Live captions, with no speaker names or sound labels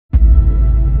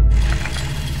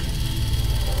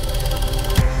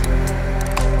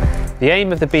The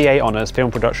aim of the BA Honours Film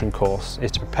Production course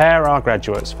is to prepare our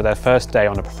graduates for their first day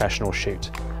on a professional shoot,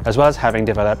 as well as having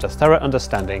developed a thorough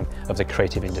understanding of the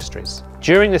creative industries.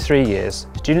 During the 3 years,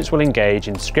 students will engage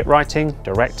in script writing,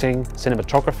 directing,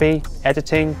 cinematography,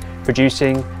 editing,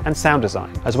 producing and sound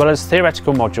design, as well as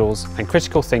theoretical modules and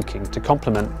critical thinking to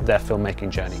complement their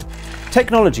filmmaking journey.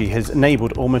 Technology has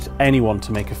enabled almost anyone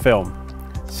to make a film.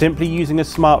 Simply using a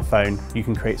smartphone, you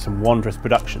can create some wondrous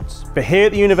productions. But here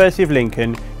at the University of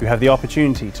Lincoln, you have the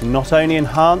opportunity to not only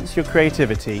enhance your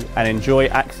creativity and enjoy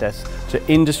access to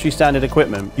industry standard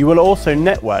equipment, you will also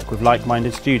network with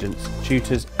like-minded students,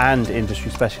 tutors and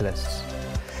industry specialists.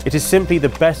 It is simply the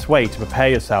best way to prepare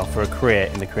yourself for a career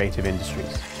in the creative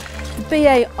industries. The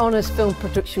BA Honours Film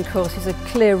Production course is a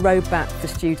clear roadmap for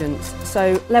students.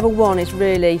 So Level 1 is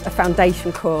really a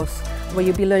foundation course where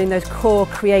you'll be learning those core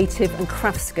creative and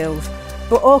craft skills,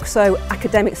 but also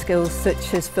academic skills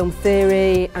such as film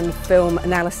theory and film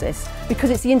analysis, because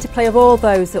it's the interplay of all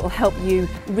those that will help you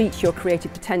reach your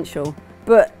creative potential.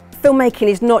 But filmmaking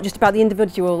is not just about the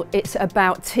individual, it's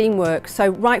about teamwork. So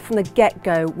right from the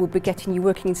get-go, we'll be getting you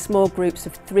working in small groups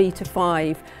of 3 to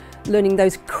 5, learning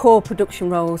those core production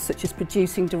roles such as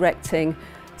producing, directing,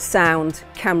 sound,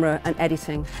 camera and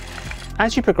editing.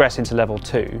 As you progress into Level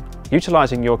 2,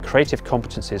 utilising your creative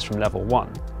competencies from Level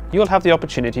 1, you will have the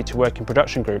opportunity to work in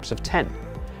production groups of 10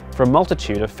 for a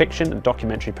multitude of fiction and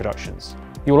documentary productions.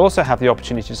 You will also have the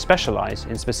opportunity to specialise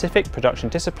in specific production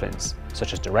disciplines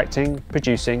such as directing,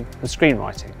 producing and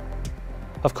screenwriting.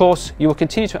 Of course, you will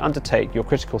continue to undertake your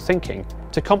critical thinking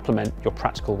to complement your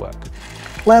practical work.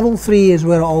 Level 3 is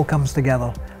where it all comes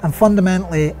together, and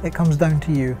fundamentally it comes down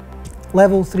to you.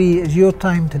 Level 3 is your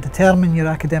time to determine your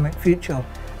academic future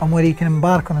and where you can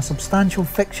embark on a substantial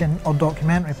fiction or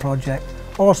documentary project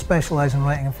or specialise in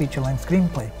writing a feature-length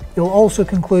screenplay. You'll also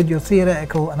conclude your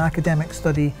theoretical and academic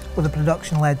study with a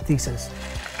production-led thesis.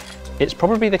 It's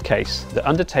probably the case that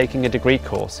undertaking a degree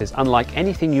course is unlike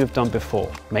anything you have done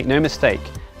before. Make no mistake,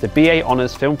 the BA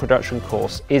Honours Film Production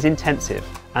course is intensive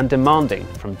and demanding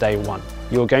from day one.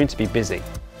 You are going to be busy.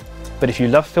 But if you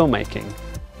love filmmaking,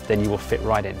 then you will fit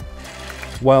right in.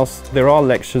 Whilst there are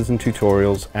lectures and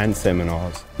tutorials and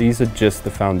seminars, these are just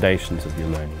the foundations of your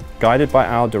learning. Guided by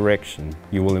our direction,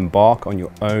 you will embark on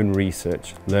your own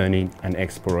research, learning and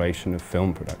exploration of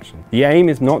film production. The aim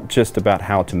is not just about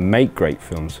how to make great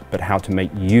films, but how to make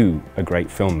you a great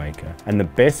filmmaker. And the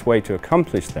best way to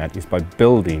accomplish that is by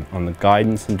building on the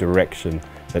guidance and direction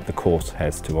that the course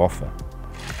has to offer.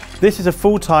 This is a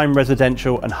full-time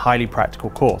residential and highly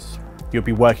practical course. You'll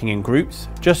be working in groups,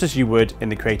 just as you would in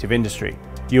the creative industry.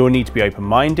 You will need to be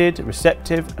open-minded,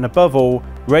 receptive, and above all,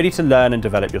 ready to learn and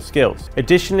develop your skills.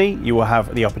 Additionally, you will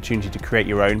have the opportunity to create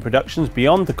your own productions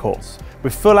beyond the course,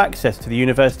 with full access to the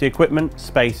university equipment,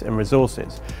 space, and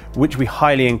resources, which we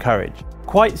highly encourage.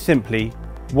 Quite simply,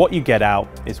 what you get out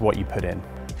is what you put in.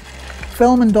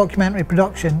 Film and documentary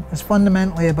production is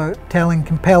fundamentally about telling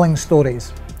compelling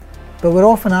stories, but we're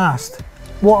often asked,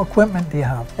 what equipment do you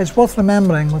have? It's worth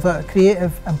remembering, without a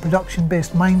creative and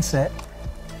production-based mindset,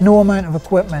 no amount of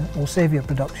equipment will save your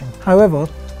production. However,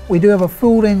 we do have a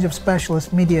full range of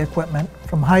specialist media equipment,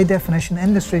 from high-definition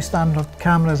industry-standard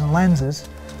cameras and lenses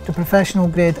to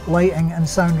professional-grade lighting and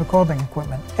sound recording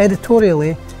equipment.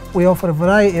 Editorially, we offer a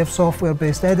variety of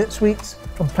software-based edit suites,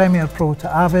 from Premiere Pro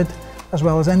to Avid, as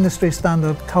well as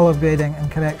industry-standard colour grading and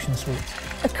correction suites.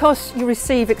 Of course, you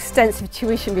receive extensive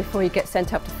tuition before you get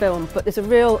sent out to film, but there's a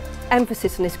real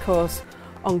emphasis in this course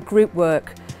on group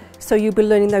work. So you'll be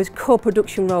learning those core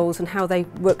production roles and how they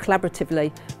work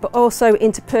collaboratively, but also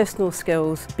interpersonal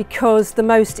skills, because the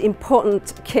most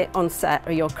important kit on set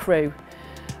are your crew.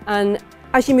 And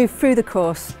as you move through the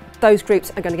course, those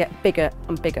groups are going to get bigger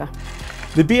and bigger.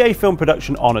 The BA Film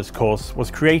Production Honours course was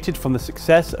created from the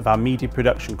success of our media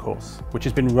production course, which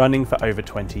has been running for over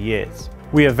 20 years.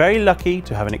 We are very lucky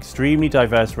to have an extremely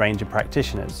diverse range of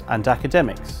practitioners and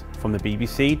academics, from the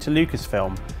BBC to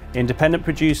Lucasfilm, independent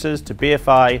producers to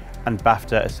BFI and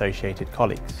BAFTA associated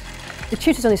colleagues. The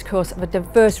tutors on this course have a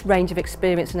diverse range of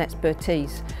experience and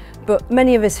expertise, but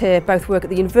many of us here both work at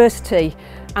the university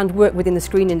and work within the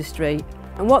screen industry.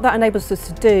 And what that enables us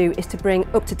to do is to bring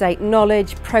up-to-date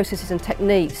knowledge, processes and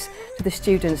techniques to the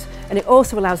students, and it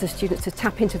also allows the students to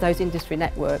tap into those industry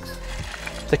networks.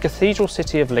 The cathedral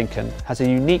city of Lincoln has a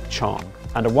unique charm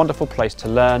and a wonderful place to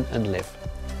learn and live.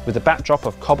 With the backdrop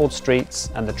of cobbled streets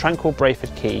and the tranquil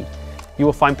Brayford Quay, you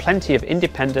will find plenty of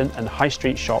independent and high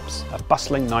street shops, a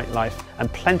bustling nightlife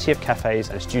and plenty of cafes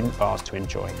and student bars to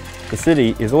enjoy. The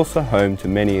city is also home to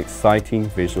many exciting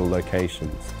visual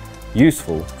locations,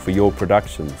 useful for your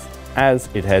productions. as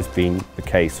it has been the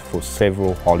case for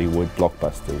several Hollywood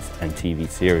blockbusters and TV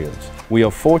serials. We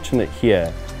are fortunate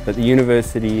here that the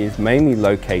university is mainly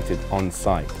located on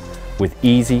site, with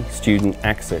easy student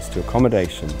access to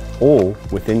accommodation, all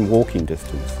within walking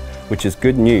distance, which is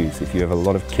good news if you have a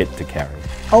lot of kit to carry.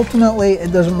 Ultimately,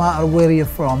 it doesn't matter where you're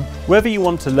from. Whether you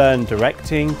want to learn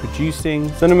directing, producing,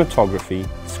 Cinematography,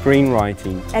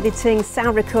 screenwriting, Editing,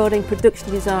 sound recording,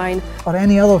 production design. Or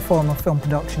any other form of film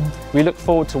production, We look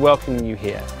forward to welcoming you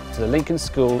here to the Lincoln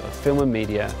School of Film and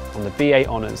Media on the BA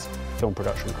Honours Film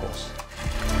Production course.